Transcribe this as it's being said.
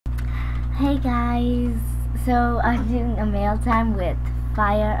Hey guys, so I'm doing a mail time with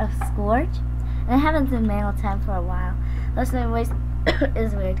Fire of Scourge, and I haven't done mail time for a while. That's my voice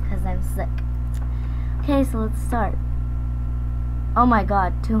is weird because I'm sick. Okay, so let's start. Oh my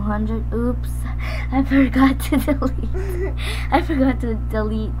god, 200, oops, I forgot to delete, I forgot to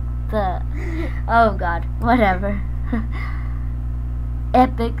delete the, oh god, whatever.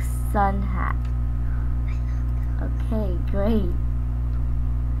 Epic sun hat. Okay, great.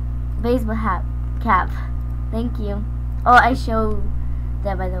 Baseball hat, cap. Thank you. Oh, I showed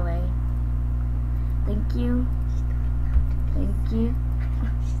that by the way. Thank you. Thank you.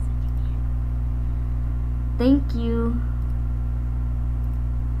 Thank you.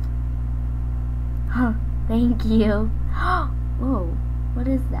 Huh. Thank you. Whoa. What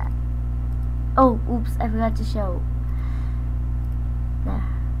is that? Oh, oops. I forgot to show. There.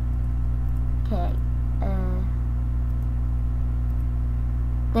 Okay.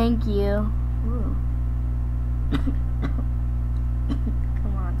 Thank you. Ooh. Come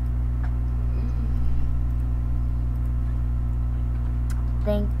on.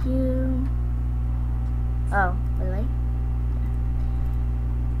 Thank you. Oh, by the way.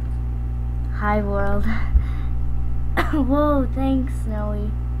 Hi world. Whoa, thanks, Snowy.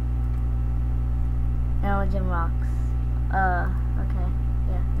 Jim rocks. Okay.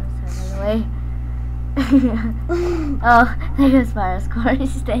 Yeah, that's her by the way. Oh, there goes Fire Scourge.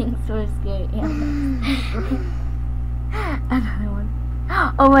 Thanks for scary animals. Another one.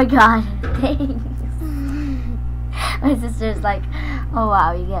 Oh my god, thanks. My sister's like, oh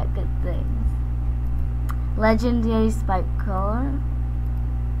wow, you get good things. Legendary spike color.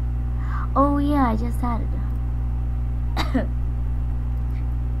 Oh yeah, I just had it.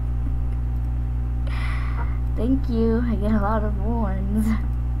 Thank you. I get a lot of warns.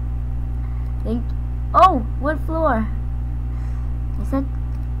 Thank you. Oh, what floor? I said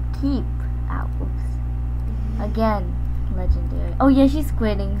keep. Ow, oops. Again, legendary. Oh yeah, she's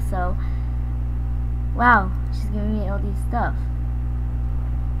quitting, so. Wow, she's giving me all these stuff.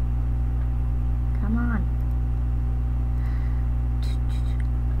 Come on.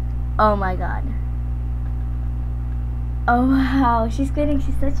 Oh my god. Oh wow, she's quitting.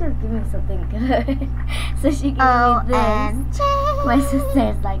 She's such a give me something good. So she gave me this. My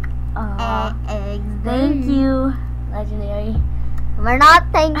sister's like, oh, thank you, legendary. We're not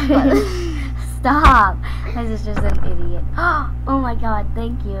thankful. Stop. My sister's an idiot. Oh my god,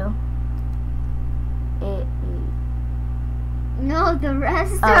 thank you. No, the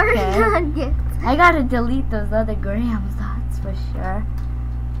rest are not gifts. I gotta delete those other grams, that's for sure.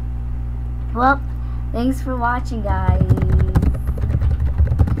 Well, thanks for watching, guys.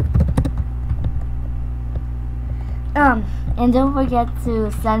 And don't forget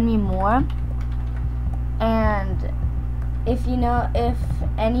to send me more. And if you know, if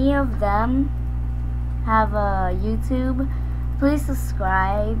any of them have a YouTube, please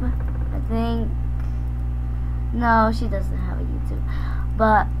subscribe. I think, no, she doesn't have a YouTube.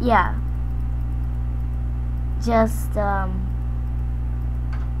 But yeah, just,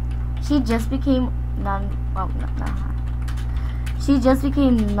 she just became she just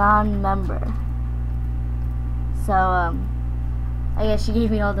became non-member. So, I guess she gave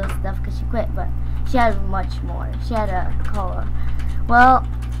me all those stuff because she quit, but she had much more. She had a cola. Well,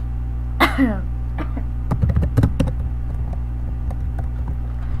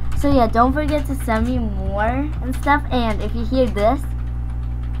 so yeah, don't forget to send me more and stuff. And if you hear this,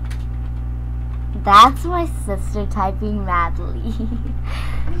 that's my sister typing madly.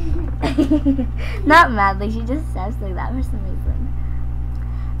 Not madly, she just says like that for some reason.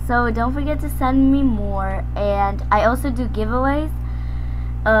 So don't forget to send me more. And I also do giveaways.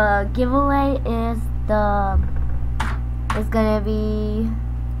 Giveaway is gonna be,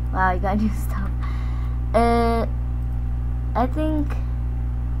 wow, you got new stuff. I think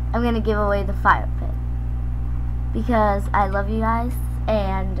I'm gonna give away the Firepit because I love you guys,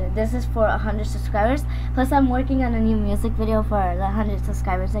 and this is for 100 subscribers. Plus I'm working on a new music video for the 100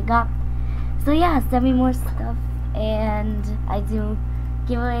 subscribers I got. So yeah, send me more stuff, and I do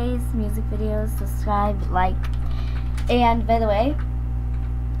giveaways, music videos. Subscribe, like. And by the way,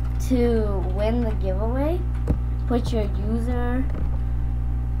 to win the giveaway, put your user,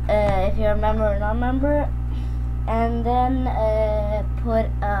 if you're a member or not member, and then put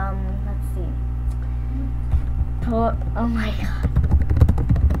let's see, oh my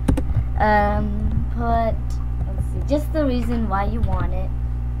god, let's see, just the reason why you want it.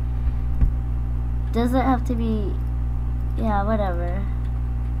 Doesn't have to be, yeah, whatever.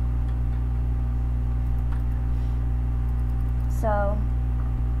 So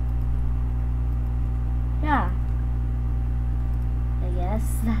yeah, I guess. guess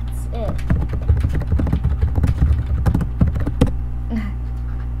that's it.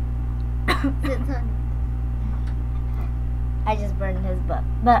 I just burned his butt.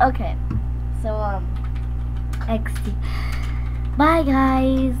 But okay. So XD. Bye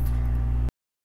guys.